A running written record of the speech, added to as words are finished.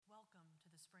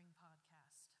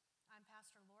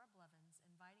Pastor Laura Blevins,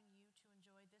 inviting you to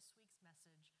enjoy this week's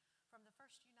message from the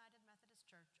First United Methodist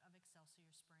Church of Excelsior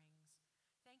Springs.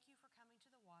 Thank you for coming to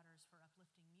the waters for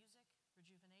uplifting music,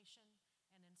 rejuvenation,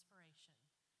 and inspiration.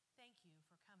 Thank you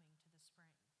for coming to the spring.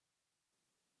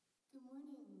 Good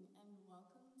morning and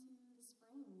welcome to the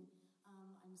spring.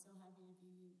 I'm so happy to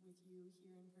be with you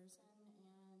here in person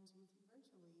and with you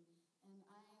virtually. And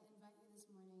I invite you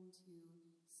this morning to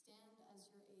stand as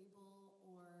you're able,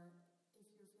 or if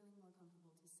you're feeling more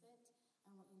comfortable to sit.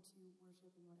 I want you to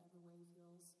worship in whatever way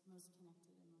feels most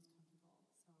connected and most comfortable.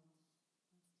 So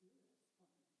let's do this.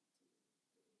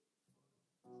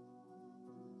 1,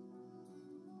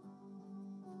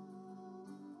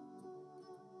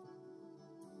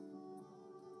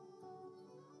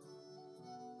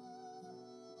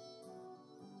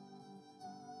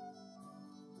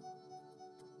 2,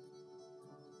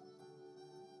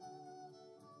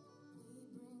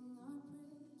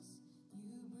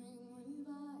 3,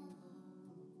 4.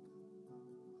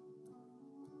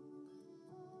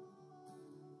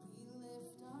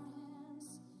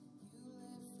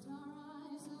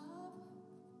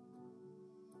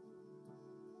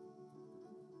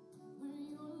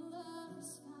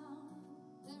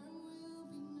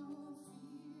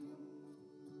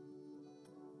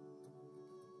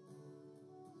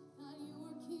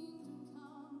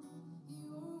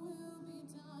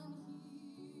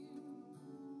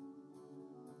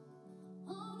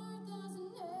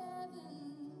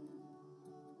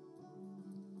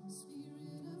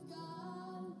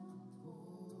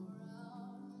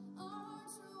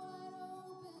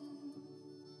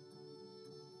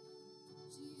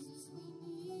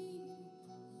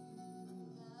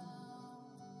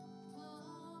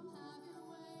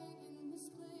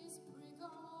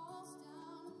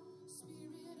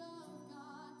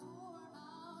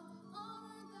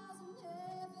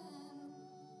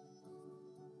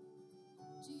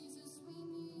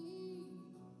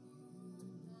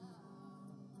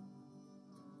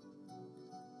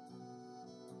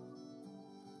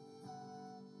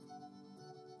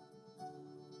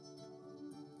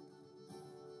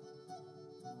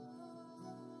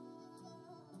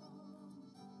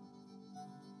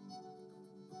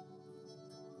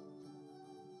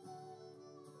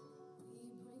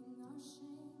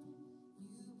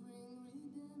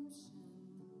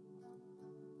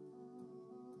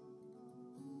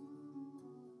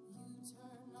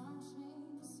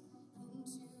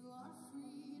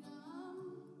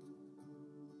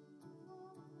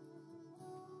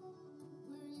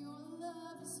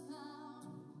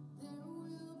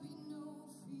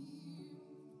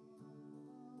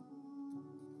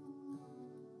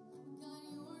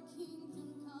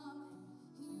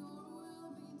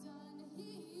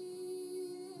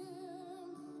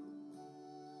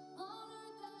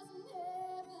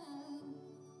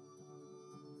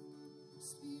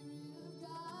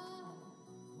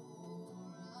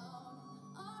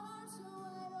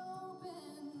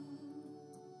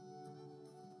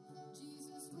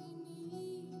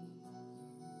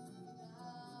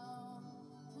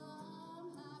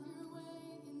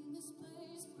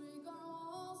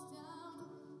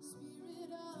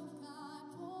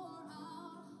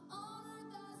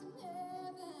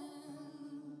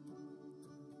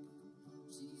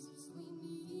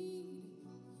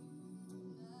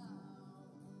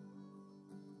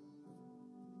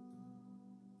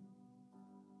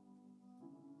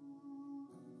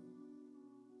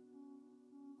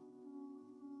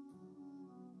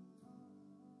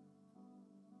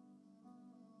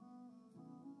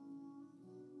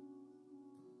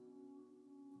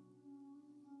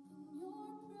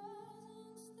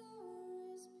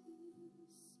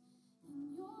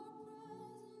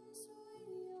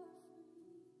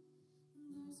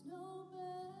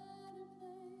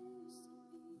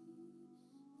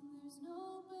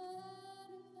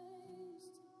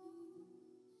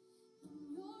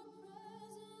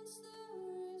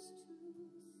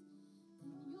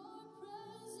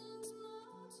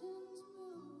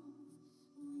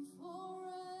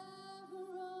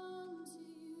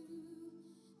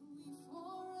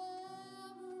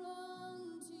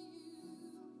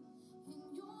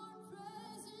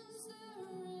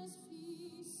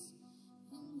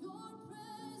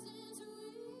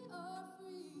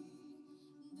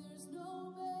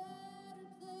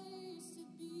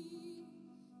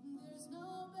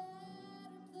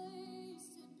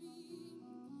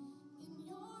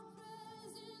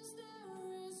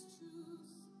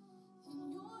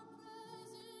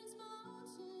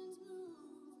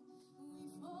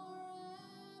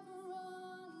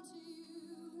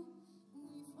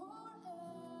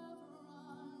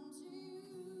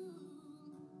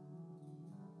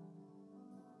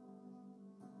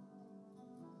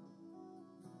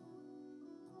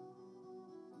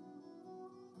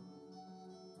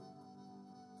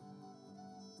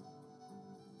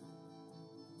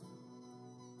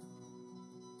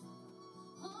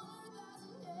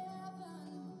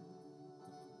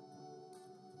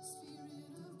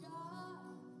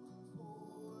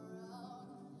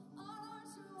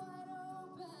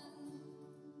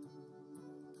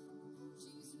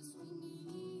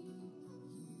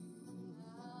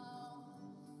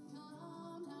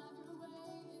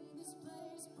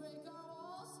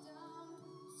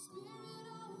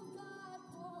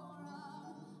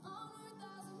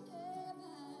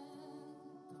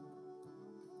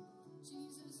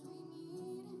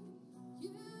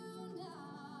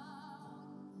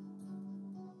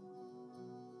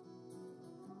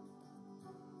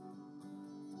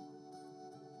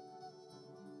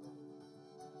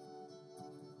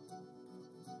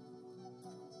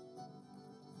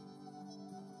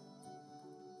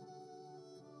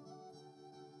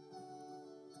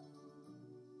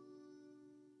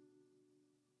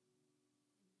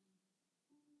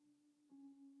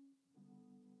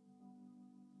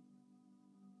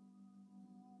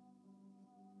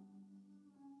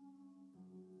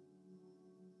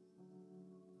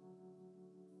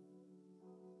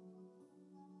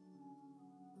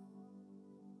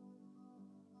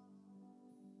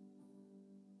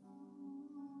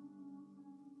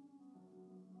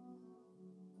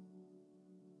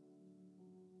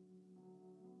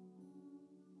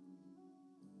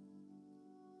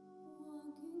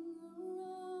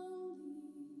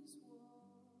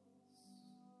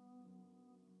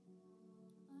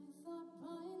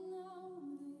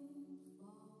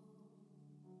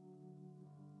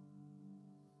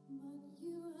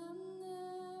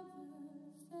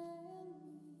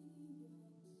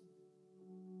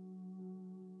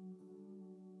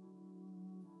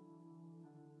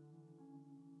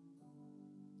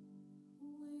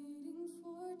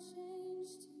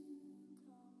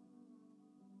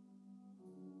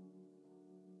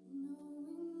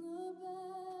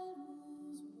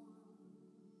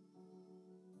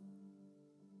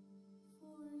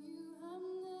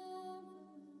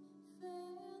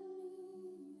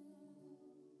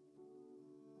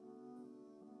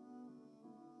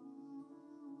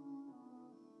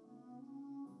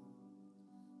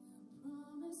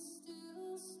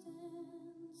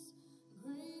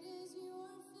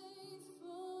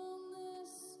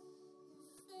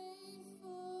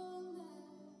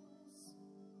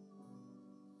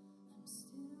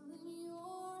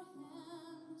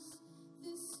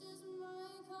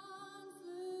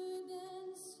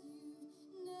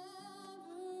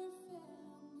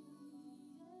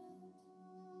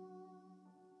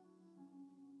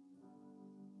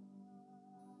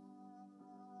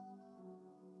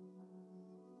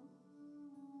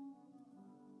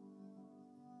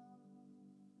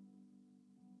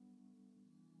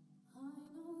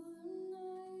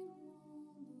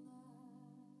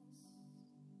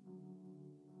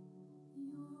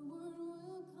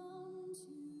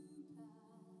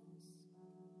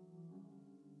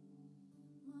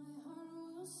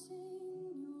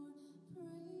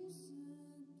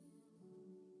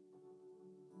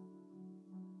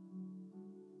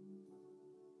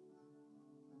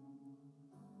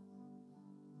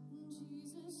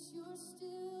 Jesus, you're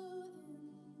still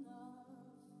enough.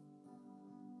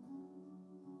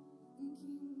 Keep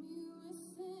me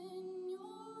within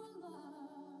your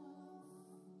love.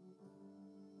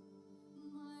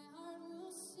 My heart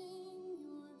will sing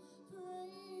your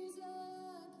praise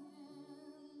again.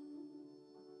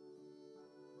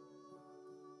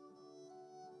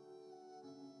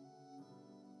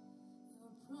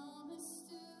 Your promise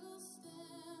still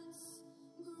stands.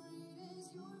 Great is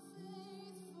your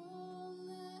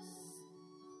faithfulness.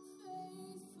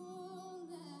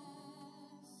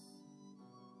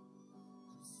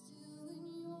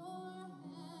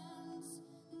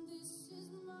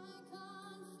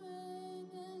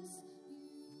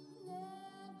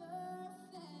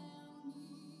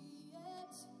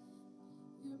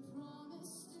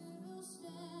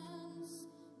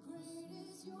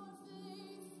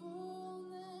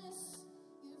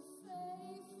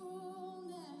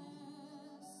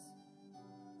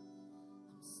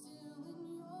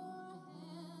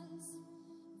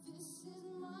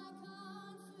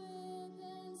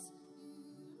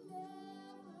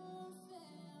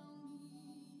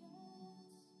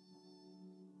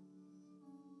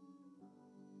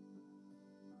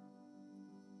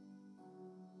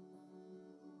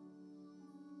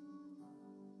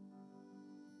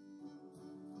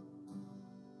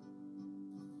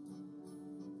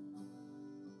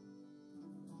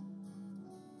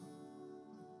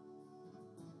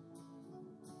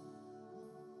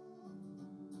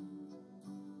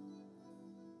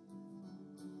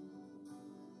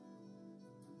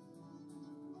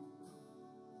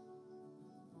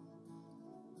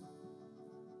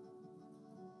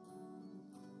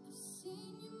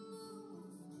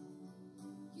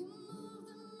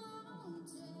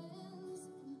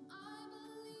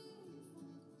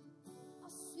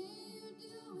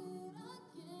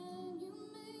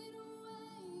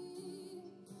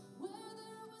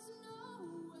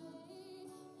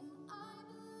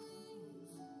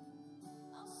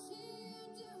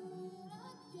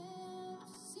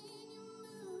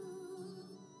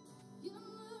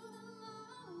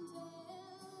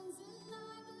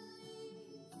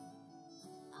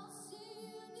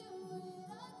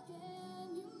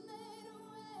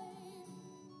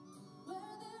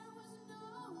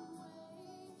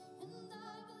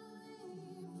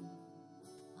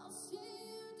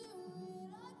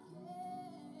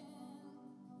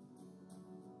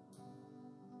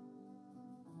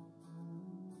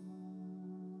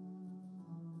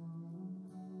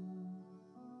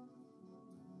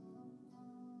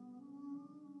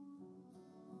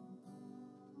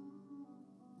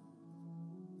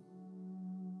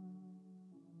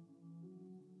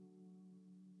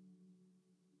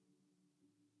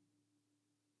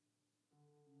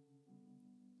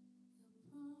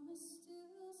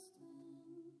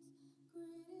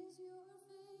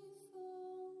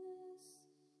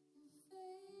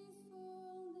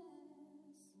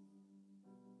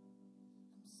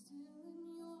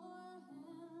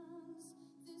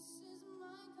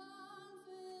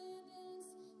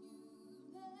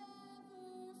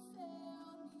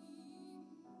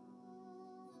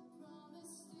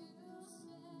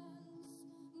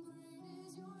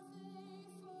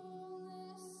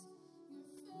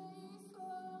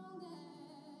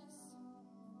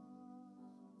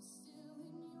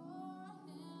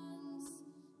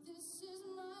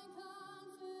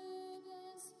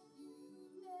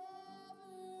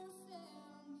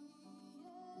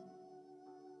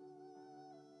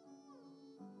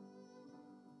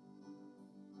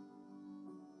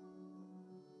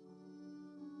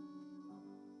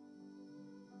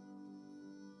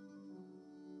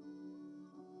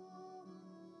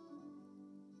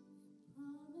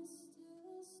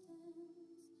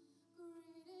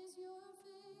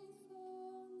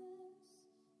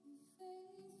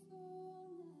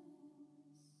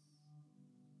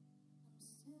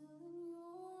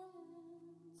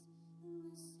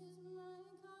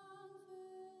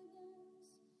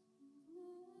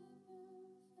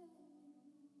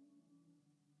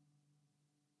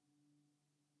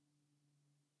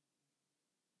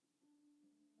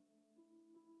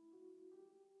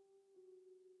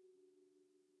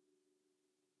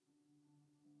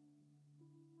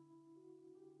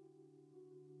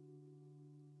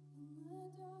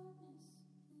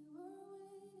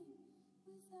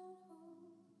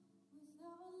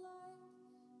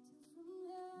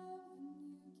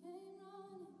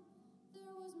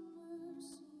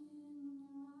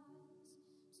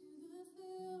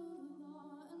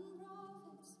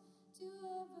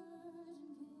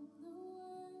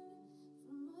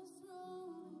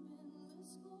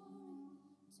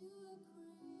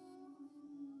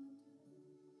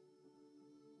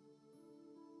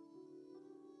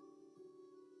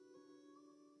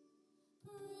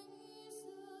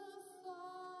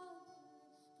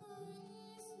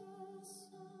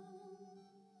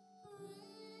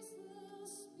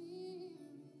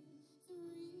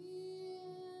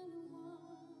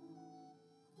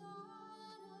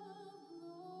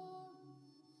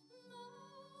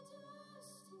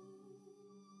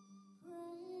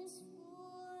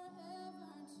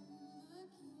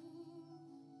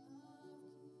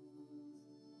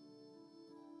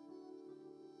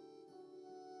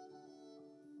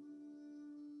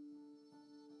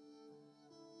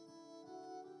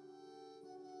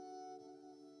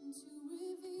 To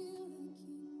reveal the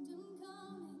kingdom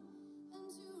coming and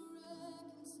to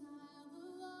reconcile the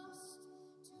lost,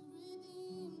 to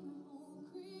redeem the whole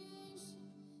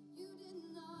creation. You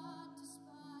did not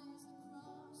despise the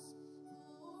cross,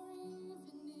 for even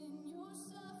in your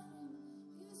suffering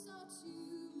you saw to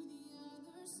the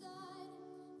other side,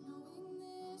 knowing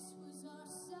this was our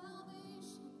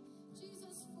salvation.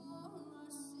 Jesus, for our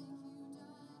sake you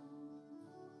died.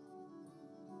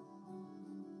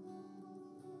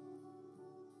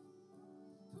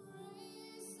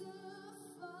 Praise the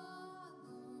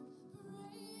Father,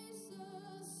 praise the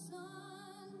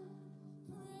Son,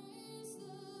 praise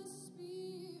the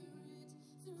Spirit,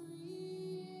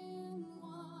 three in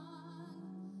one.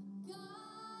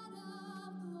 God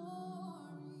of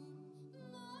glory,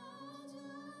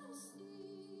 majesty,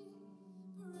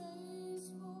 praise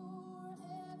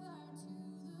forever to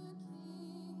the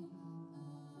King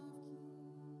of Kings.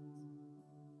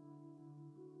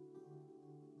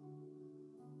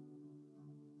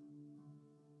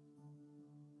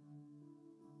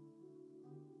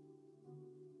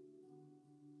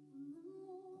 In the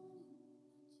morning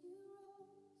that you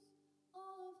rose,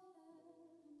 all of heaven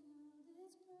held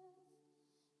its breath,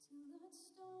 till that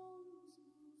stones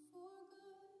moved for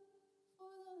good,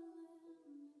 for the Lamb had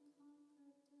conquered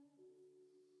death.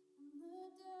 And the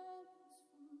dead rose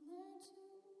from their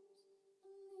tombs,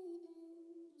 and the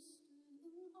angels stood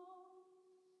in awe,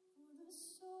 for the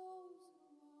souls of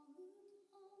all who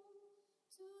come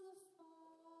to the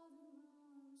Father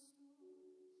are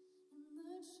restored. And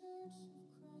the church of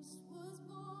Christ was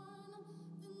born,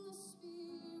 then the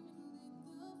Spirit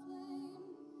lit the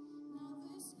flame. Now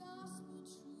this gospel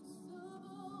truth of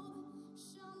old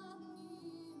shall not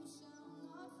kneel, shall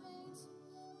not faint.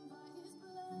 By his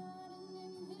blood and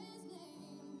in his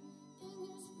name, in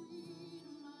his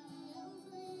freedom I am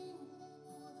free.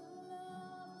 For the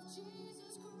love of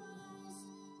Jesus Christ,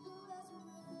 who has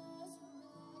resurrected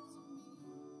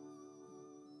me.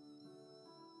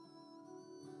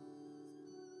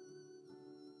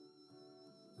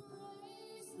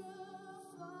 Praise the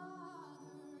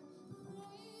Father,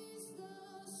 praise the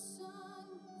Son,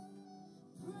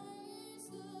 praise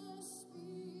the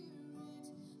Spirit,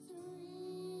 three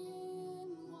in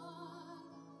one.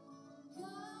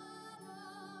 God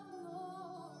of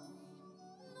glory,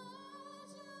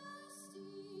 majesty,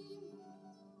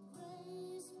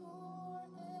 praise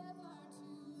forever to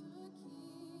the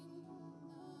King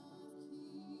of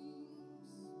Kings.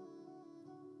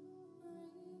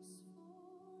 Praise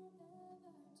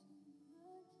forever to the King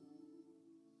of Kings.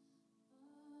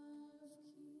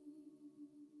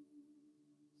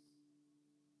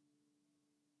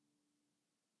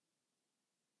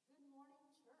 Good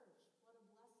morning, church. What a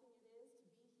blessing it is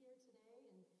to be here today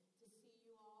and to see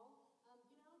you all.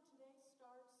 Today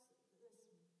starts this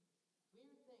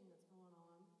weird thing that's going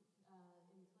on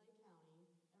in Clay County.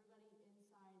 Everybody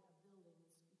inside of buildings,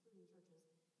 including churches,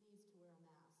 needs to wear a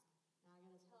mask. Now, I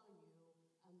got to tell you,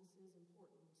 this is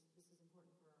important. This is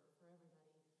important for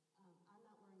everybody. I'm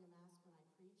not wearing a mask when I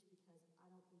preach because I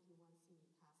don't think you want to see me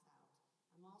pass out.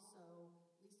 I'm also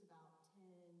at least about 10,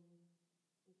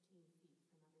 15 feet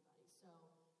from everybody. So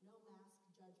no mask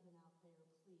judgment out there,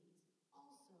 please.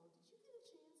 Also, did you get a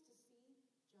chance to see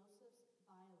Joseph's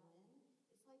violin?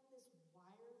 It's like this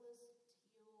wireless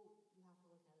teal, you have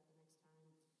to look at it the next time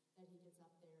that he gets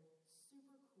up there.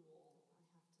 Super cool, I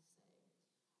have to say.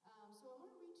 So I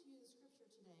want to read to you the scripture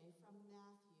today from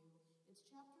Matthew. It's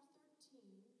chapter 13,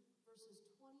 verses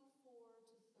 24 to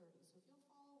 30. So if you'll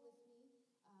follow with me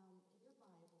in your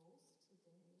Bibles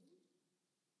today.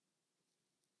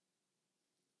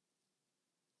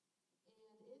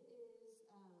 And it is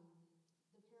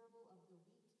the parable of the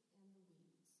wheat and the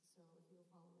weeds. So if you'll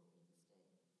follow with me this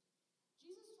day.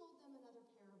 Jesus told them another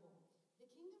parable. The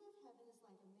kingdom of heaven is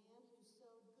like a man who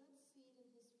sowed good seed in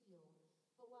his field.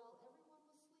 But while everyone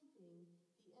was sleeping,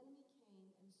 the enemy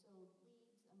came and sowed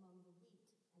weeds among the wheat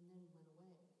and then went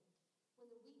away. When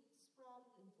the wheat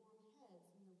sprouted and formed heads,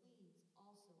 and the weeds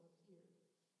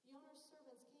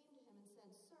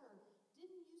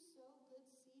sow good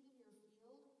seed in your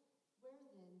field? Where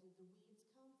then did the weeds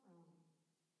come from?"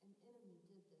 "An enemy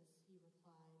did this," he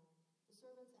replied. The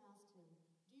servants asked him,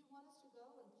 "Do you want us to go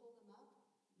and pull them up?"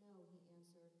 "No," he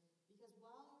answered, "because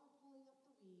while you are pulling up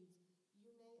the weeds,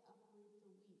 you may uproot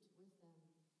the wheat with them.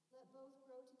 Let both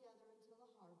grow together until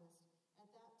the harvest. At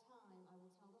that time I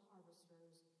will tell the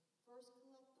harvesters, 'First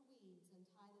collect the weeds and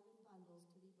tie them in bundles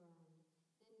to be burned.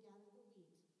 Then gather the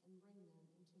wheat and bring them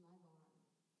into my barn.'"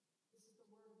 This is the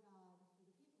word of God for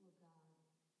the people of God.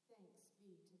 Thanks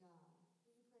be to God.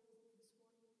 Will you pray with me this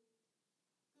morning?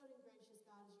 Good and gracious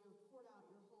God, as you have poured out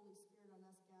your Holy Spirit on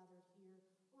us gathered here,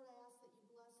 Lord, I ask that you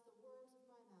bless the words of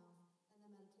my mouth and the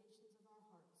meditations of our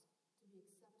hearts to be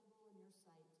acceptable in your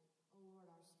sight, O Lord,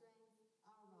 our strength,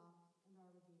 our rock, and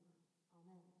our Redeemer.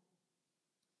 Amen.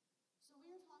 So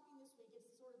we are talking this week,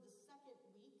 it's sort of the second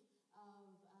week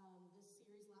of this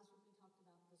series. Last week we talked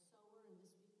about the sower, and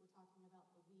this week we're talking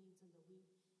about the weeds and the wheat.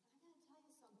 And I got to tell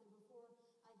you something before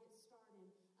I get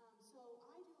started. So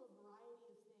I do a variety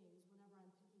of things whenever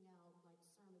I'm picking out like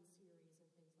sermon series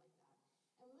and things like that.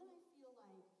 And when I feel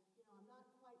like, I'm not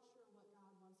quite sure what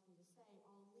God wants me to say,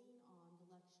 I'll lean on the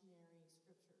lectionary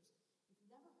scriptures. If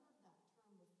you've never heard that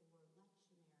term before,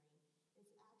 lectionary,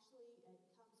 it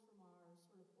comes from our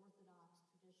sort of Orthodox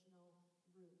traditional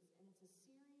roots. And it's a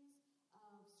series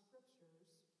of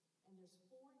scriptures, and there's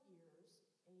 4 years,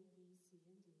 A, B, C,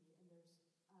 and D, and there's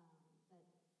that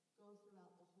go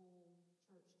throughout the whole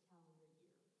church calendar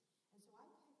year. And so I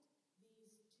picked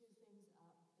these two things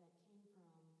up that came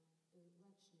from the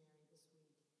lectionary this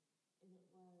week, and it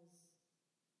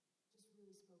just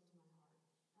really spoke to my heart.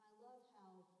 And I love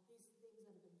how these things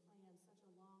that have been planned such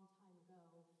a long time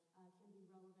ago can be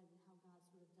relevant, and how God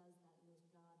sort of does that in those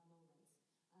God moments,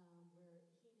 where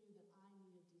he knew that I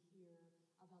needed to hear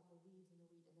about the weeds and the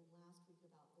wheat, and then last week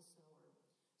about the sower.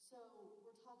 So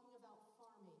we're talking about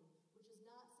farming, which is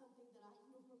not something that I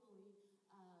normally,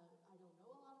 I don't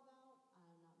know a lot about. I'm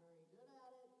not very good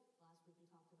at it. Last week we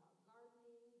talked about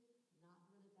gardening, not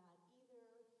good at that either.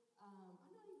 I'm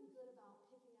not even good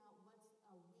about picking out what's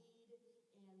a weed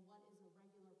and what is a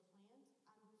regular plant.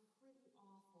 I'm pretty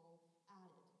awful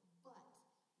at it. But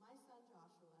my son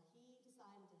Joshua, he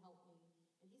decided to help me,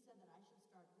 and he said that I should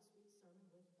start this week's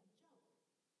sermon with a joke.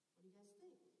 What do you guys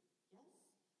think? Yes?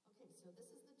 Okay, so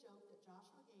this is the joke that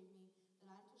Joshua gave me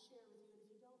that I'm to share with you, and if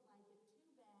you don't like it,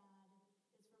 too bad.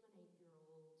 It's from an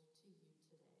 8-year-old to you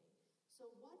today. So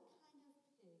what kind of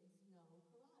pigs know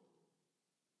karate?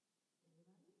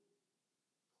 Anybody?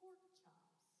 Pork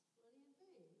chops. What do you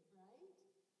think, right?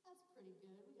 That's pretty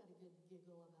good. We got a good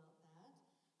giggle about that.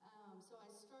 So I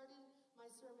started my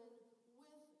sermon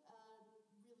with a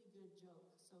really good joke.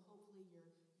 So hopefully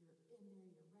you're in there,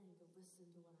 you're ready to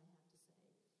listen to what I have to say.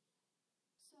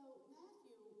 So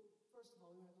Matthew, first of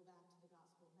all, we want to go back to the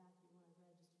Gospel of Matthew, one I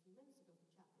read just a few minutes ago from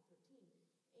chapter 13.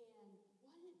 And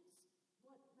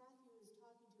what Matthew is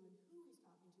talking to, and who he's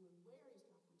talking to, and where he's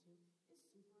talking to is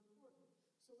super important.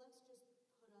 So let's just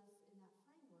put us in that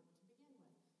framework to begin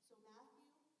with. So Matthew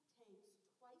takes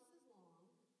twice as long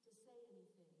to say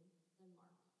anything than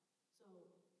Mark. So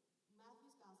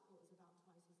Matthew's gospel is about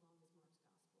twice as long as Mark's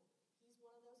gospel. He's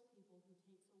one of those people who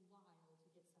takes a while to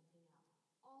get something out.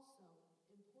 Also,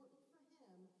 important for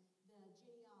him, the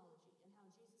genealogy and how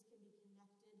Jesus can be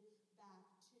connected back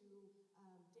to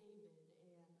David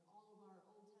and all of our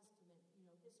Old Testament,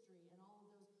 history and all of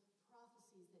those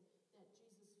prophecies that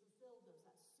Jesus fulfilled those.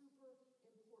 That's super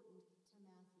important to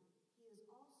Matthew. He is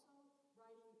also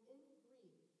writing in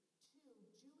Greek to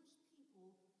Jewish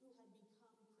people who had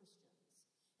become Christians.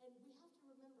 And we have to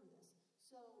remember this.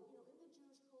 So, in the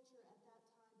Jewish culture at that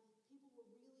time, people were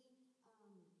really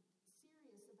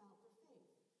serious about their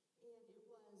faith. And it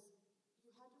was,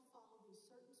 you had to follow these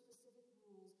certain specific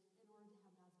rules in order to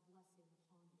have God's blessing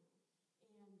upon you.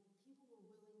 And people were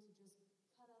willing to just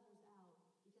cut others out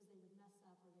because they would mess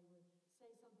up, or they would say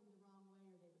something the wrong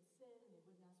way, or they would sin, and they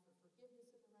wouldn't ask for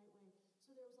forgiveness in the right way.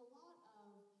 So there was a lot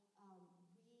of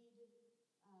weed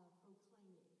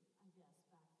proclaiming, I guess,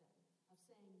 back then, of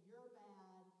saying, you're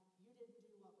bad, you didn't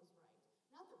do what was right.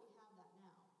 Not that we have that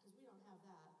now, because we don't have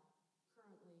that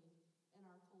currently in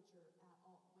our culture at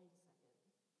all. Wait a second.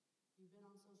 You've been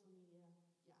on social media?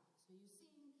 Yeah. So you've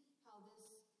seen how this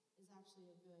is actually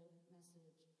a good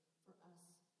message for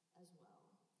us as well.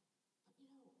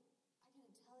 But I gotta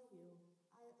tell you,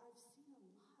 I've seen a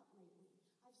lot lately.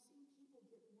 I've seen people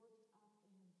get worked up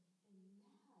and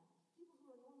mad. People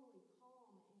who are normally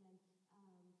calm and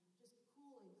just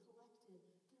cool and collected,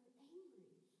 they're angry.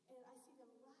 And I see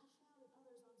them lash out at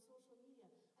others on social media.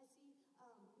 I see,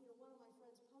 one of my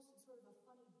friends posted sort of a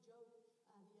funny joke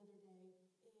the other day,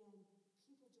 and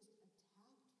people just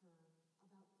attacked her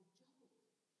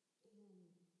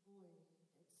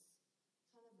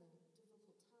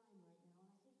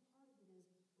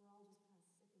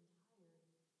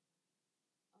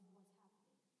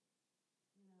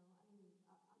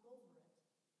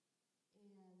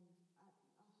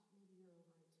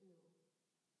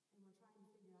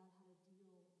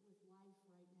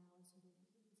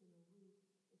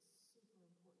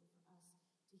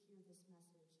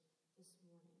message this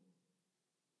morning.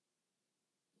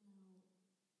 You know,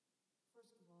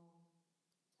 first of all,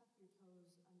 tuck your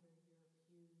toes under your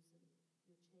pews and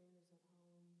your chairs at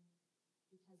home,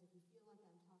 because if you feel like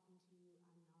I'm talking to you,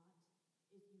 I'm not.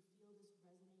 If you feel this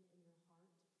resonate in your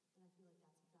heart, then I feel like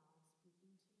that's God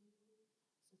speaking to you.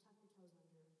 So tuck your toes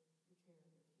under your chair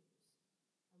and your pews.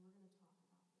 And we're going to talk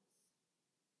about this.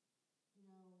 You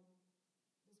know,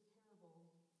 this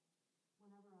parable,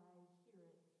 whenever I hear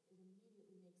it, it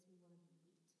immediately makes me want to be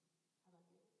wheat. How about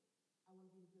you? I want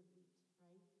to be the good wheat,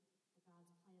 right? That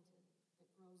God's planted, that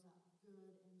grows up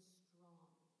good and strong.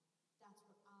 That's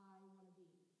what I want to be.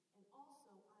 And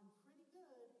also, I'm pretty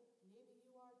good, maybe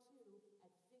you are too,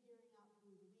 at figuring out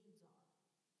who the weeds are.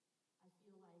 I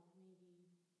feel like maybe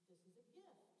this is a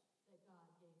gift that God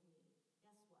gave me.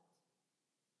 Guess what?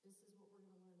 This is what we're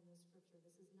going to learn in this scripture.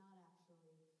 This is not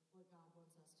actually what God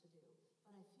wants us to do.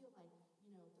 But I feel like,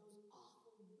 those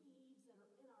awful weeds that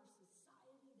are in our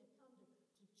society that come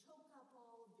to choke up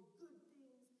all of the good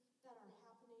things that are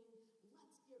happening,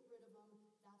 let's get rid of them.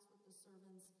 That's what the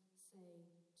servants say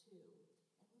too.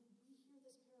 And when we hear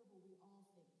this parable, we all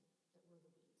think that we're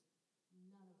the wheat.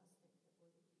 None of us think that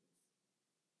we're the weeds.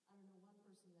 I don't know one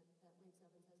person that wakes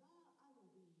up and says, I'm a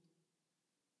weed.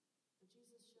 But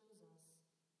Jesus shows us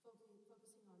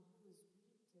focusing on who is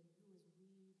wheat and who is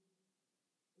weed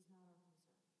is not our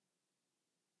concern.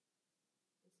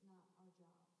 It's not our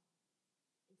job.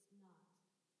 It's not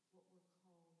what we're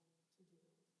called to do.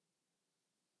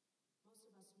 Most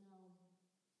of us know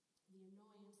the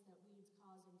annoyance that weeds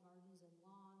cause in gardens and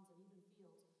lawns and even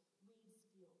fields. Weeds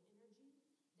steal energy.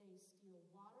 They steal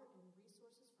water and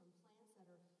resources from plants that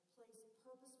are placed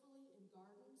purposefully in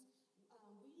gardens.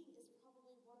 Weeding is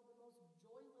probably one of the most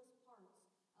joyless parts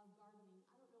of gardening.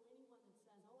 I don't know anyone that says,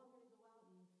 I'm going to go out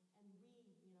and weed,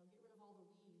 get rid of all the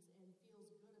weeds and feels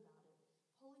good about it.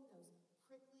 Pulling those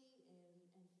prickly and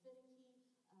finicky,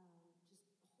 just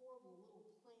horrible little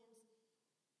plants,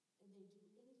 and they do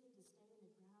anything to stay in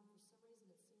the ground. For some reason,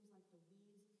 it seems like the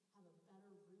weeds have a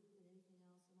better root than anything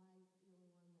else. Am I the only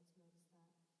one that's noticed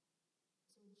that?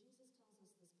 So when Jesus tells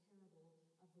us this parable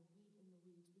of the wheat and the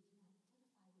weeds, we can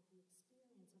identify with the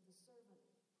experience of the servant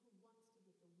who wants to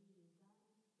get the weeding done.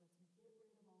 Let's get rid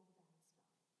of all the bad stuff,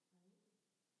 right?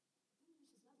 But then there's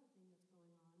this other thing that's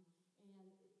going on, and I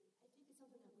think it's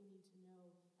something that we need to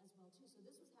know as well, too. So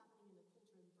this was happening in the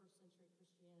culture in first century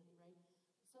Christianity, right?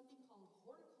 Something called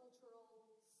horticultural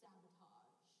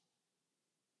sabotage.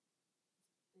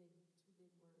 It's two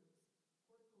big words.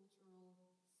 Horticultural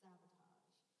sabotage.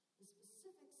 The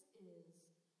specifics is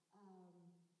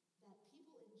that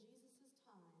people in Jesus'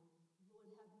 time would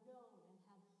have known and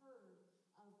had heard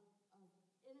of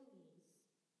enemies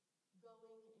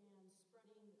going and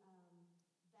spreading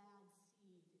bad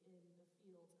seed in the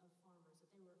fields of farmers, that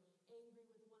they were angry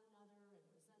with one another and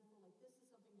resentful. Like, this is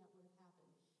something that would have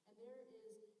happened. And there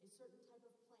is a certain type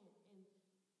of plant, and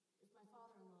if my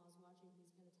father-in-law is watching,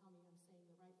 he's going to tell me I'm saying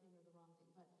the right thing or the wrong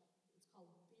thing, but it's called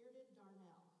bearded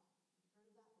darnel. Heard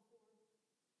of that before?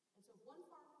 And so if one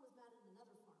farmer was mad at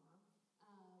another farmer,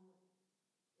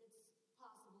 it's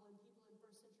possible, and people in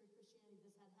first century Christianity,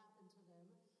 this had happened to them,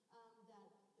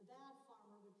 that the bad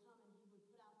farmer would come and he would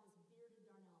put out this bearded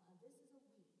darnel. Now, this is a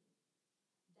weed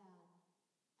that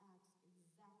acts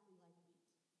exactly like wheat.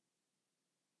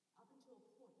 Up until a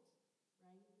point,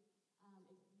 right?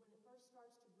 When it first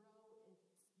starts to grow,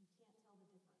 you can't tell the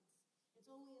difference. It's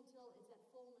only until it's at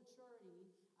full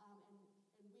maturity, and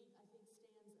wheat, I think,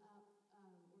 stands up,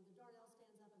 or the darnel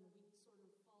stands up and the wheat sort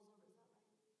of falls over. Is that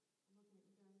right? I'm looking at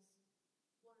you guys.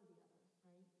 One or the other,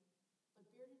 right? But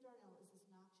bearded darnel is this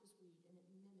noxious weed, and it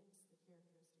mimics the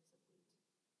characteristics of wheat.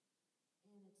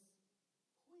 And it's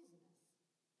poisonous,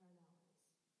 darnel is.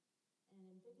 And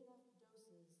in big enough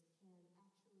doses can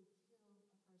actually kill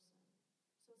a person.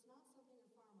 So it's not something a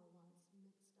farmer wants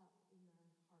mixed up in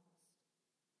their harvest.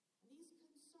 And these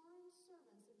concerned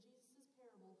servants in Jesus'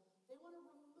 parable, they want to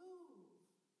remove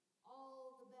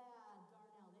all the bad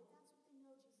darnel. That's what they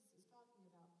know Jesus is talking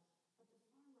about. But the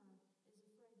farmer is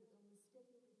afraid that they'll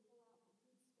mistakenly pull out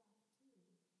the good stuff too,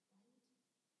 right?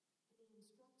 And he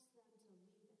instructs them to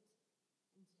leave it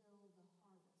until the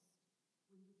harvest,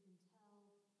 when you can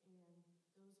tell, and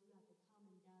those who have to come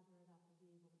and gather it up will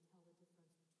be able to tell the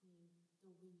difference between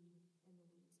the weed and the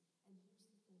weeds. And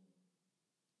here's the thing.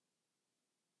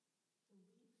 The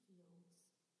wheat fields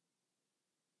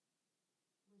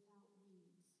without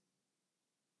weeds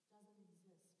doesn't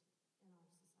exist in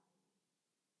our society.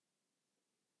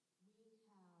 We have the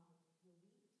wheat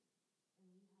and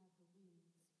we have the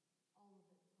weeds, all of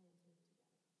it planted together.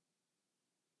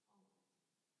 All of it.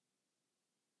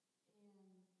 And we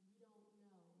don't know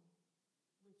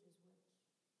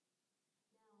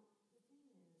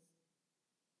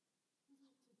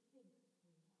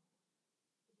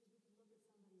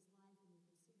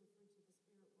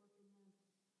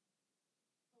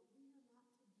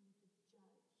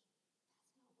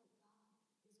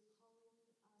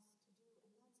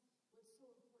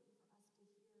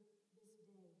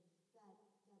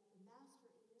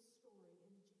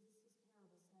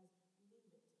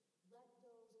let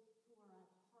those who are at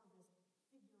harvest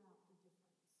figure out the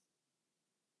difference.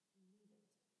 Leave it.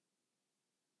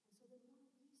 And so then what are we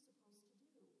supposed to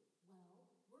do? Well,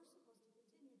 we're supposed to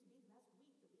continue to be the best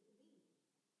wheat that we can be,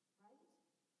 right?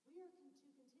 We are to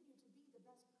continue to be the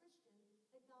best Christian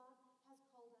that God has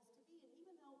called us to be. And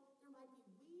even though there might be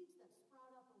weeds that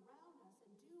sprout up around us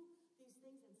and do these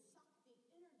things and suck the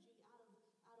energy out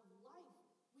of life,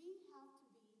 we have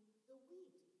to be the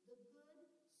wheat, the good,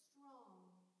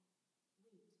 strong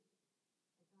wheat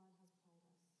that God has called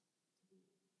us to be.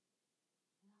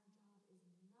 And our job is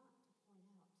not to point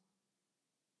out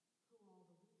who all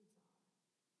the weeds are.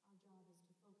 Our job is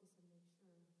to focus and make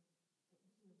sure that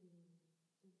we are being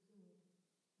the good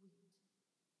wheat.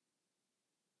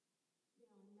 You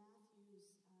know, in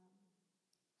Matthew's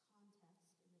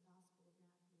context, in the Gospel of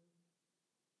Matthew,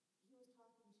 he was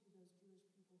talking to those Jewish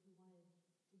people who wanted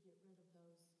to get rid of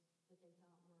those that they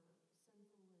thought were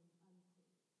sinful and unclean.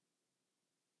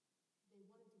 They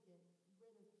wanted to get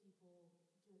rid of people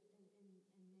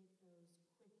and make those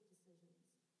quick decisions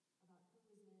about who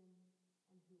was in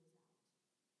and who was out.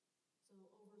 So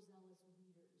overzealous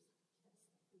weeders, I guess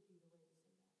that would be the way to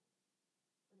say that.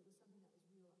 But it was something that was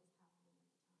real that was happening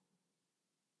at the time.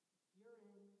 You're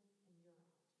in and you're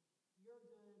out. You're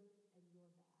good and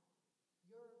you're bad.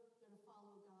 You're going to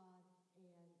follow God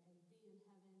and be in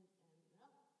heaven, and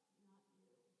nope, not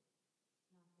you.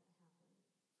 Not going to happen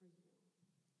for you.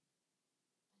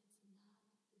 But it's not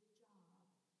the job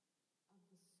of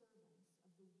the servants,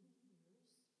 of the weeders,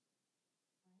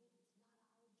 right?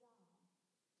 It's not our job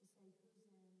to say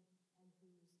who's in and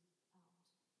who's out.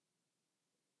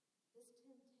 This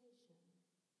temptation,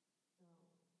 though,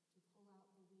 to pull out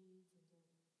the weeds and to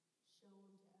show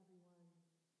them to everyone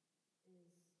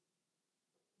is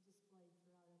displayed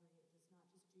throughout every age. It's not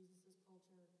just Jesus'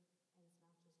 culture, and it's not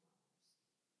just ours.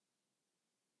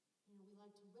 You know, we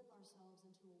like to whip ourselves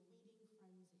into a weeding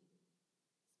frenzy,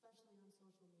 especially on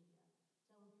social media,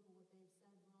 telling people what they've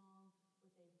said wrong,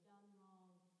 what they've done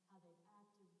wrong, how they've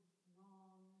acted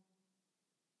wrong,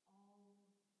 all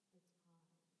the time.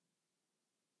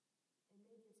 And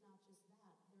maybe it's not just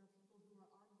that. There are people who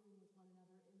are arguing with one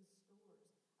another in stores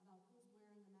about who's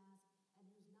wearing a mask and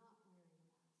who's not wearing a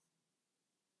mask.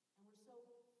 And we're so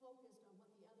focused on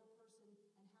what the other person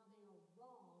and how they are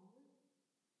wrong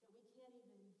that we can't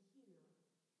even hear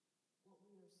what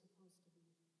we are supposed to be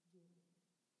doing.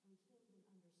 And we can't even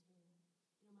understand.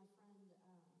 You know, my friend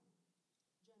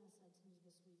Jenna said to me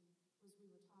this week, was we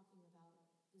were talking about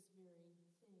this very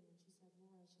thing, and she said,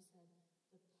 Laura, she said,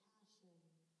 the passion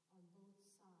on both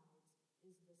sides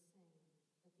is the same,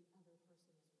 that the other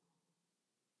person is wrong.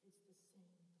 It's the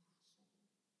same passion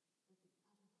that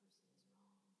the other person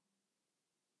is wrong.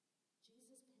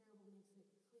 Jesus' parable makes it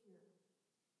clear.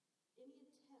 Any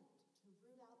attempt to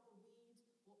root out the weeds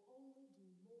will only do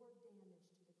more damage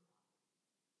to the crop.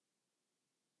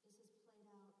 This has played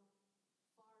out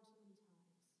far too many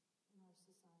times in our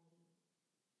society,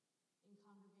 in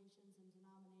congregations and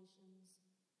denominations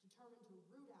determined to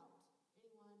root out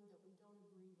anyone that we don't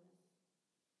agree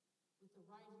with the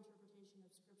right interpretation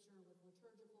of Scripture, with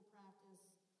liturgical practice,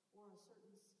 or a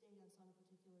certain stance on a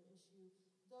particular issue.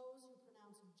 Those who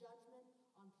pronounce judgment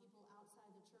on people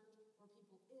outside the church or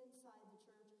people inside the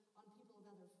church, on people of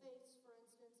other faiths, for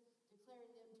instance,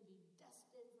 declaring them to be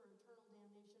destined for eternal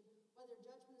damnation, whether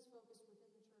judgment is focused within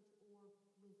the church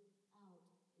or without,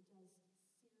 it does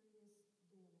serious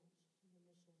damage to the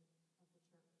mission of the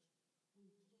church.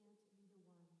 We can't be the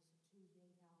ones to yank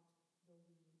out the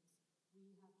weeds.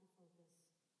 We have to focus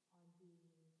on being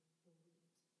the wheat,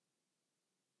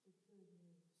 the good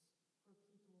news for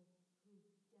people who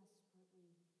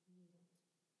desperately need it.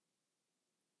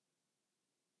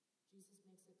 Jesus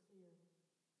makes it clear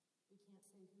we can't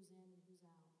say who's in and who's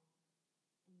out.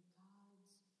 And God's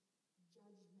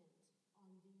judgment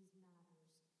on these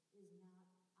matters is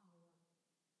not ours.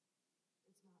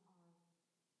 It's not ours.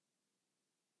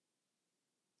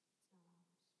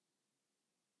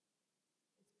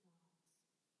 It's God's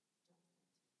judgment.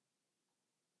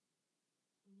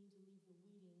 We need to leave the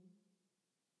weeding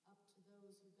up to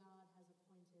those who God has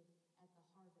appointed at the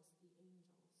harvest, the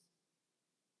angels.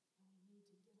 And we need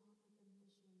to get on with the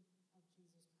mission of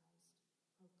Jesus Christ,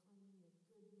 proclaiming the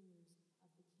good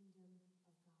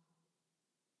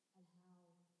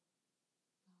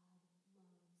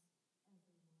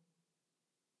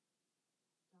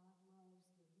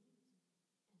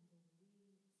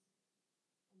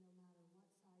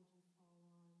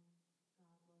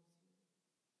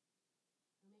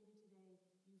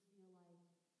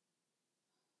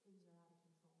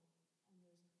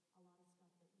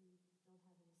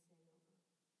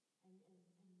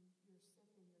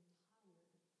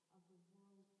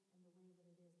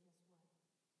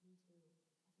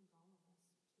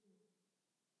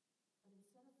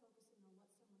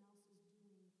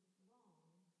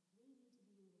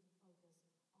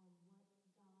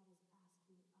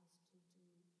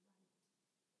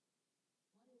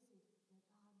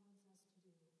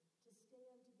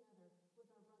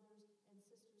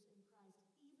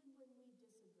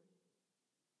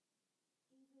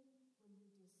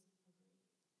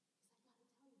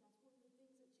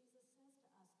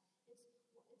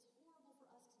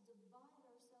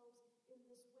in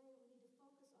this way. We need to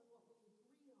focus on what we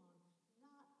agree on,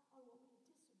 not on what we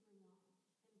disagree on.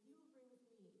 And if you agree with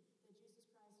me that Jesus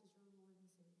Christ is your Lord and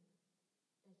Savior,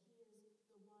 that he is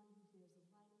the one who gives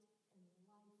light and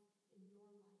life in your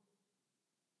life,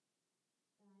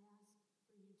 then I ask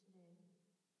for you today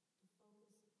to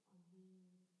focus on being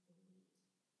the wheat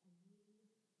and leave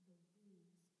the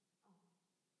weeds up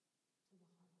to the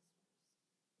harvesters.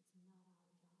 It's not our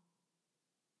job.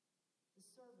 The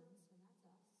servants, and that's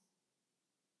us,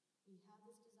 we have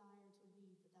this desire to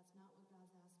weed, but that's not what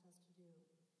God's asked us to do.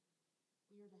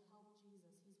 We are to help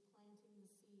Jesus. He's planting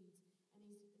the seeds, and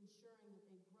he's ensuring that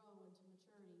they grow into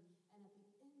maturity. And at the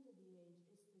end of the age,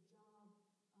 it's the job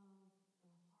of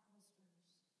the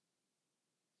harvesters,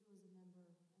 who is a member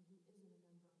and who isn't a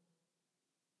member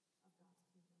of God's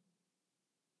kingdom.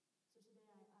 So today,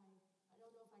 I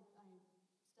don't know if I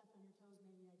stepped on your toes.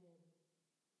 Maybe I did.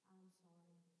 I'm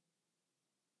sorry.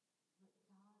 But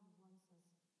God wants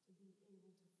us to be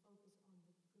able to focus on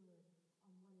the good,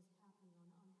 on what is happening,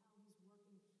 on how he's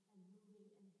working and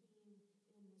moving and being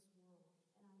in this world.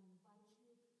 And I invite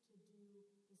you to do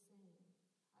the same.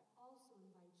 I also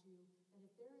invite you that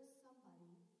if there is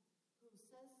somebody who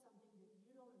says something that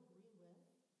you don't agree with,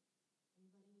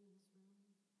 anybody in this room,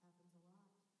 happens a lot,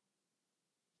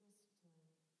 just to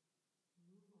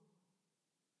move on.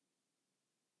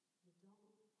 You don't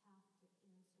have to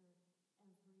answer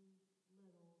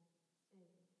every little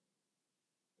thing.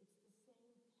 It's the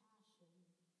same passion,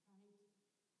 right?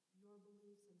 Your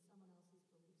beliefs and someone else's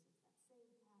beliefs. It's that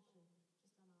same passion,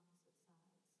 just on opposite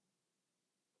sides.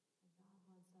 And God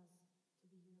wants us to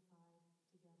be unified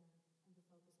together and to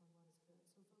focus on what is good.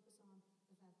 So focus on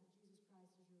the fact that Jesus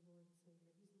Christ is your Lord and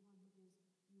Savior. He's the one who gives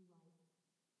you life.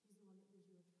 He's the one that gives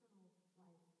you eternal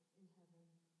life in heaven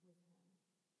with him.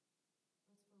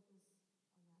 Let's focus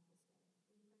on that this day.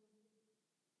 Will you pray with me?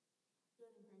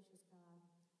 Good and gracious God,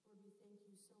 Lord, we thank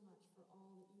you so much for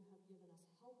all that you have given us.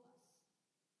 Help us,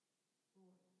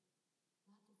 Lord,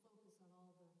 not to focus on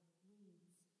all the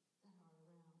weeds that are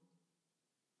around,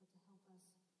 but to help us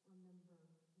remember,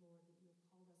 Lord, that you have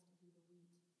called us to be the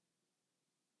wheat.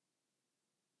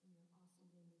 In your awesome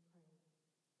name we pray.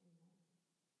 Amen.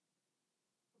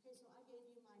 Okay, so I gave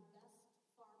you my best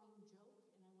farming joke,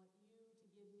 and I want you to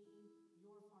give me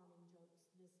your farming jokes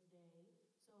this day.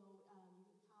 So you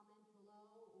can comment below,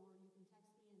 or you can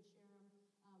text me and share them,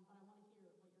 but I want to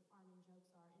hear what your farming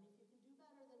jokes are. And if you can do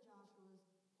better than Joshua's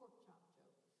pork chop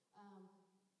joke,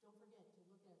 don't forget to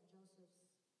look at Joseph's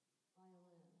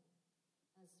violin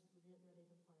as we're getting ready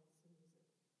to play some music.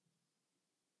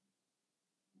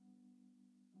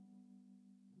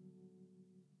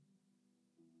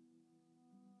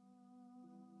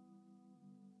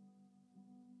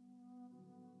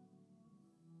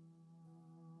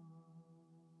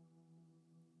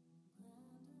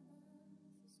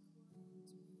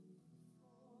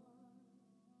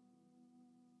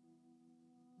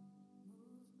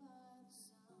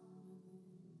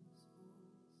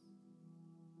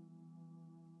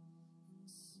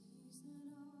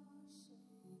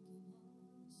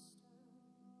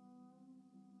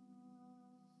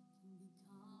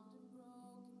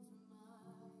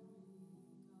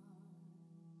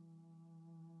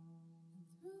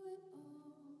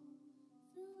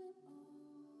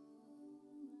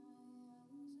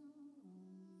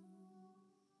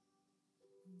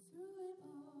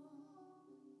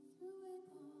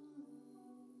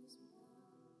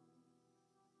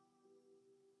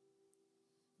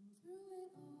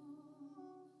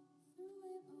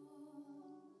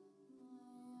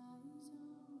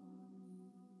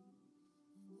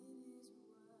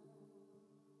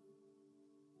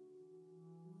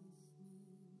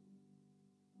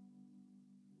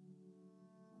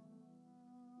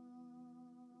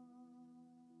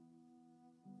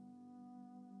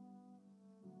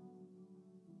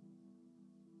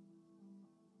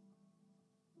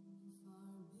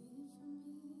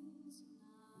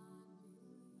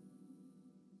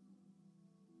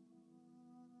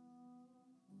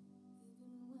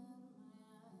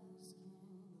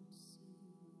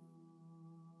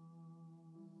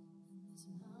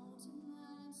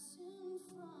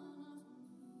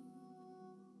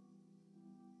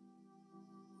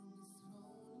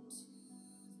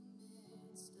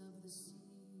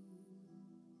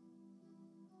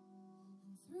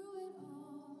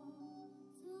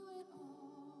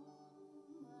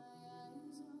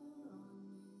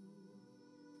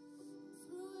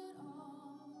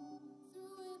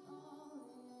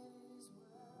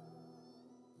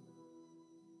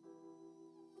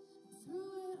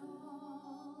 Through it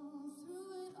all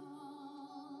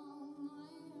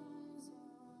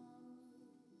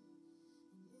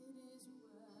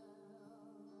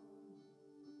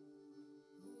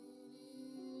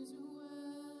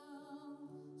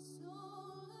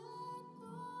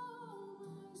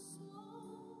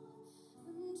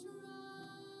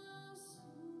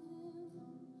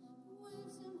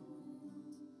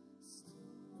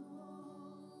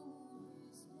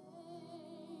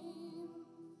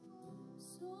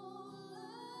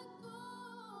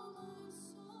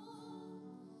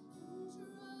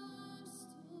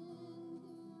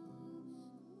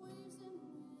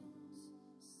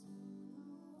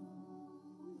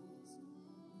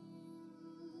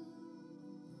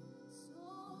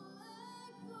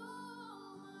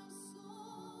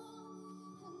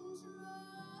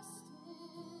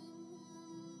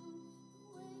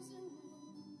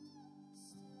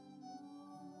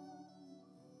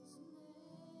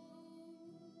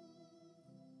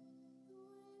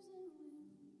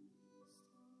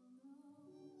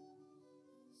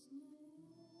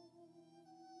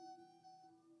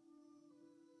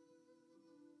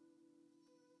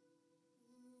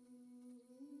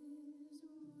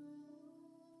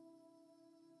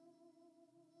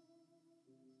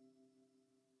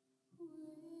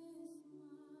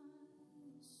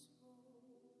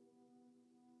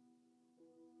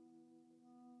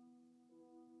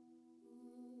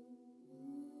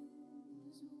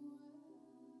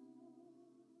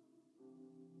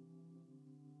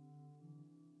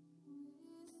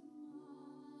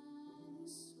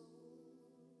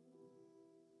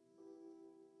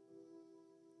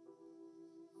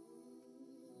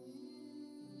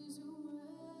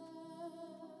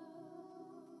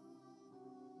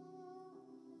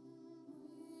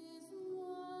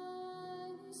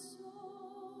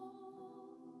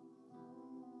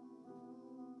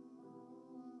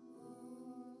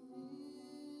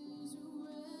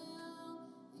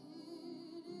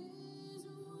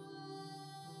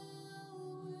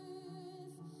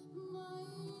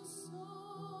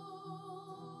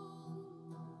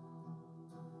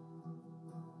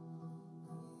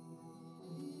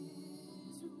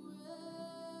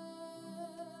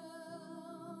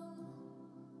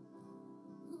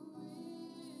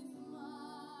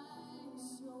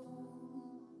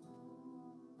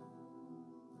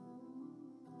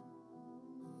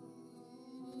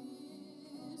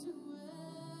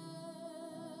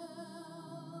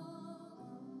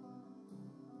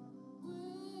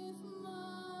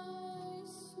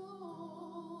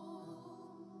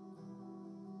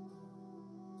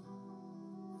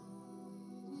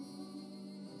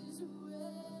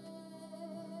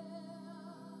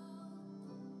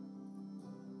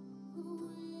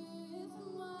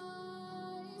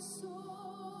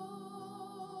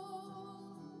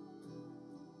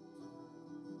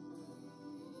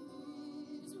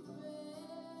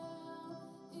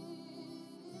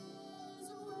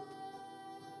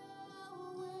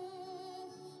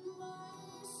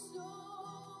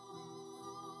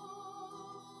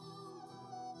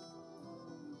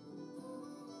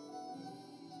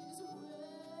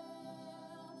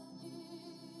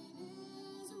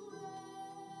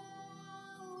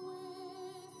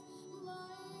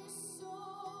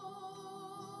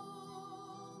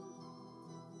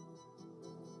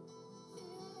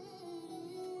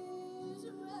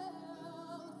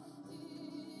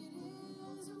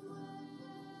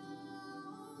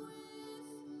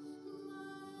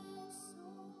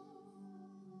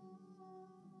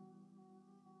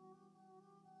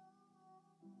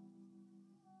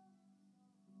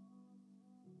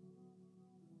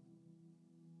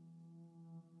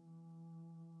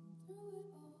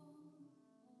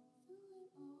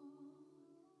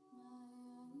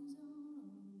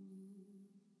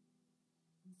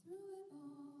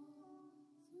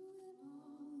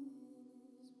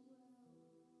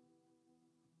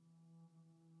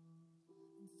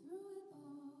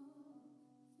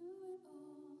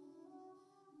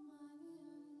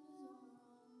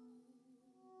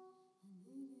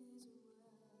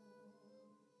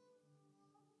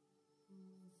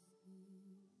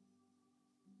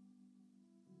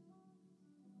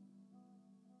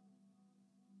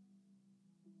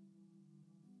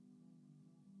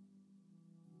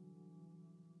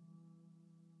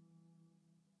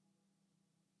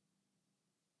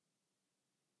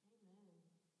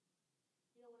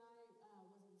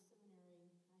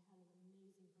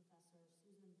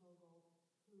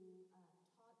who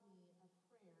taught me a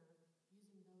prayer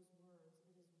using those words,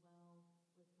 "It is well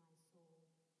with my soul."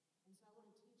 And so I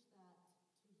want to teach that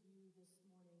to you this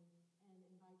morning and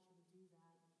invite you to do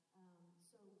that.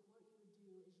 So what you would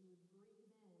do is you would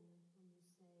breathe in when you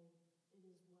say, "It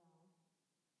is well,"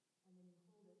 and then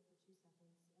you hold it for 2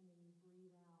 seconds, and then you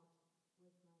breathe out,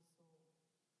 "With my soul."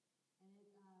 And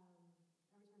every time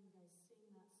you guys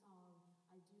sing that song,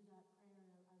 I do that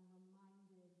prayer, and I'm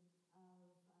reminded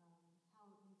of how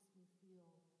it makes me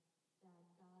feel that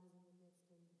God is in the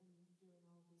midst and doing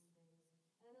all of these things.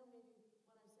 And I know maybe what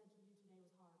I've said to you today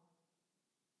was hard,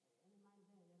 and it might have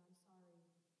been, and I'm sorry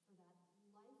for that.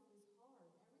 Life is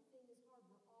hard. Everything is hard.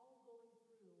 We're all going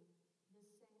through the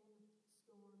same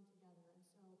storm together. And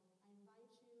so I invite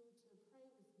you to pray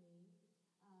with me,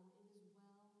 "It is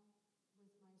well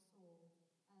with my soul,"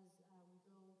 as we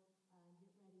go and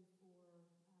get ready for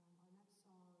our next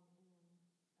song, and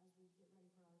as we get ready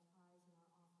for our tithes and our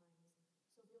offerings.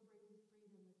 So if you'll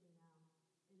breathe in with me now.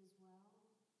 "It is well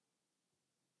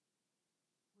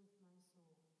with my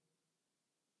soul.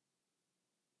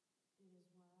 It is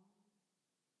well with my soul."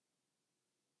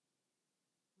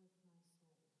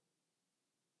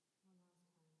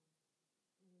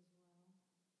 One last time. "It is well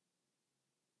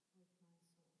with my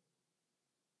soul."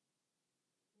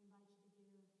 We invite you to give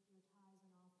your tithes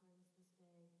and offerings this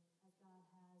day as God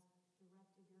has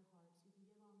directed your hearts. You can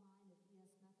give online at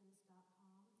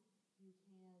esmethodist.com. You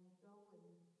can go and drop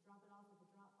it off at the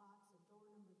drop box at door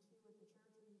number 2 at the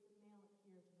church, or you can mail it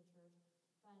here to the church.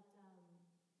 But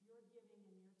your giving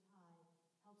and your tithe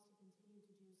helps to continue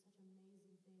to do such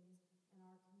amazing things in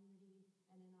our community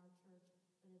and in our church,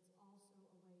 but it's also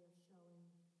a way of showing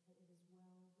that it is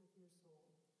well with your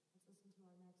soul. Let's listen to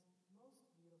our next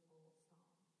most beautiful song.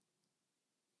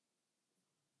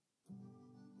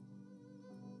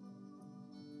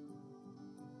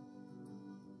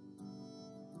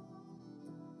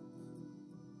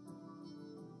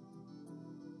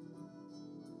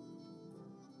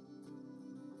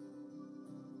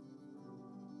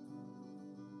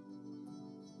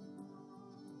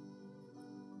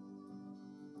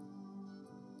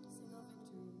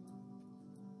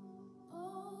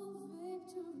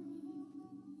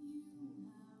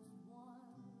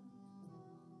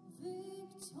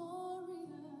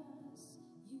 Victorious,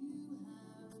 you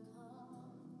have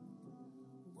come.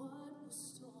 What was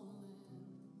stolen,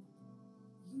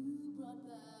 you brought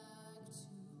back to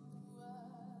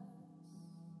us.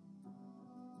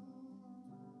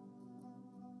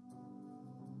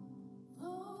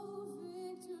 Oh,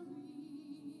 victory,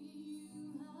 you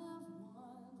have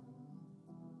won.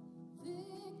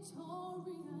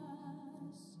 Victorious,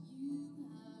 you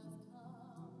have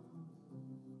come.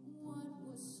 What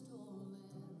was stolen,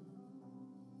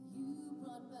 you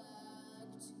brought back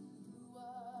to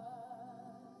us.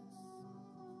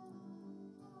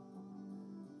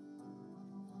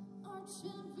 Our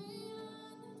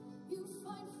champion, you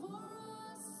fight for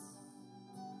us.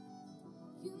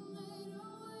 You made a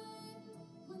way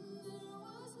when there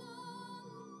was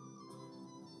none.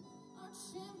 Our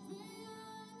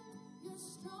champion, you're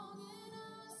strong in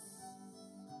us.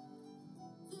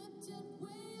 The dead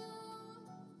will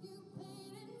you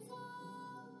paid in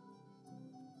full.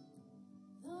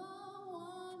 The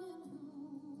one in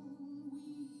whom we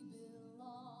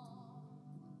belong.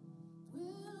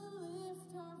 We'll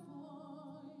lift our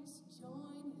voice,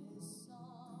 join his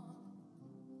song.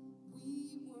 We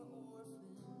were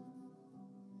orphaned,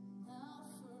 now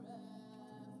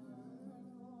forever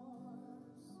yours.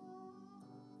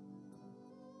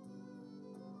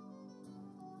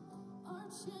 Our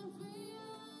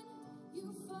champion, you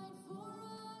fight for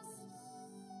us.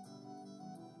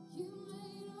 You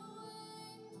made a way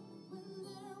when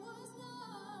there was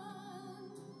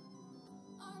none.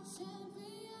 Our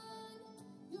champion,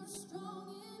 you're strong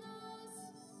in us.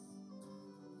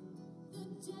 The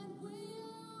debt we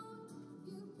owe,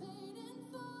 you paid in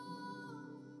full.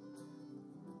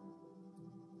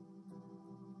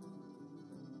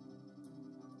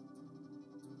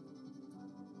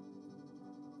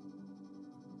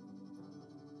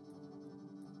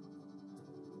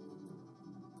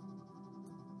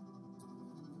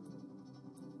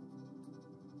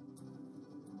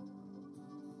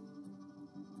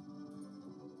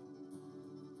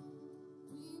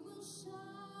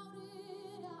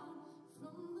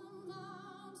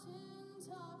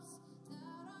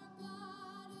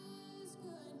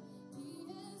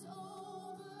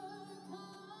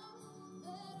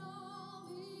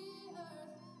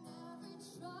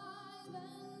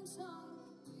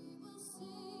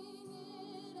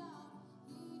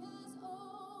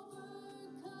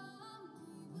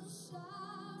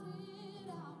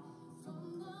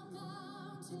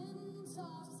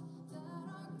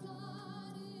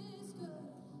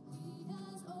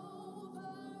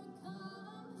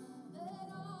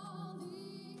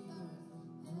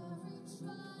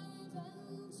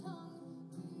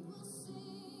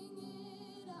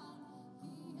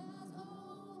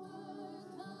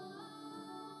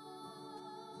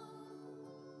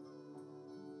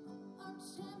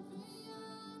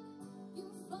 champion, you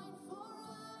fight for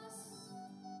us.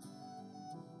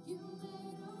 You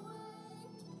made a way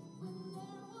when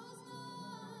there was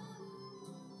none.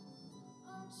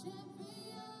 Our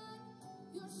champion,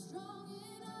 you're strong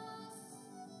in us.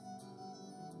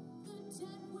 The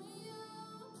debt we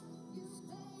owe, you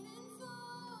paid in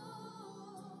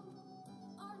full.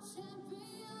 Our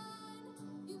champion,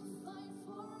 you fight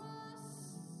for us.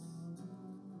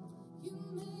 You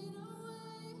made a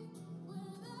way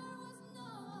where there was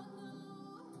none. No.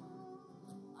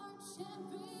 Our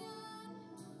champion,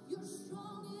 you're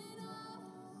strong enough.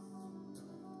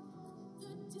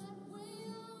 The debt we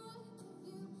owe,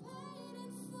 you paid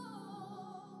in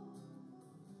full.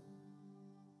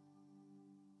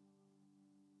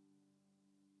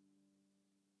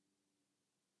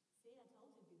 See, I told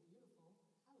you it'd be beautiful.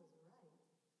 I was right.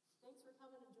 Thanks for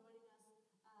coming and joining us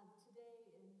today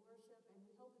in worship, and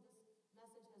we hope that this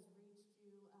message has reached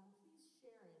you. Please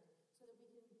share it so that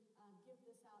we can give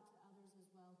this out to others as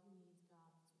well who needs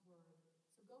God's word.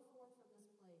 So go forth from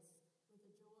this place with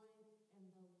the joy and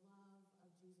the love of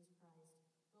Jesus Christ.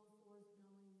 Go forth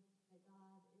knowing that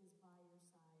God is by your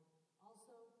side.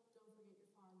 Also, don't forget your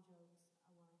farm jokes.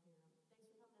 I want to hear them. Thanks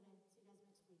for coming today. See you guys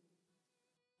next week.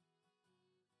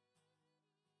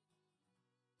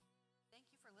 Thank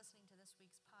you for listening to this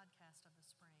week's podcast of the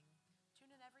Spring.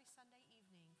 Tune in every Sunday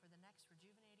evening for the next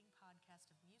rejuvenating podcast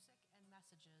of music and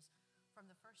messages from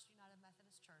the First United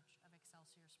Methodist Church of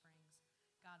Excelsior Springs.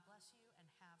 God bless you and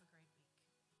have a great week.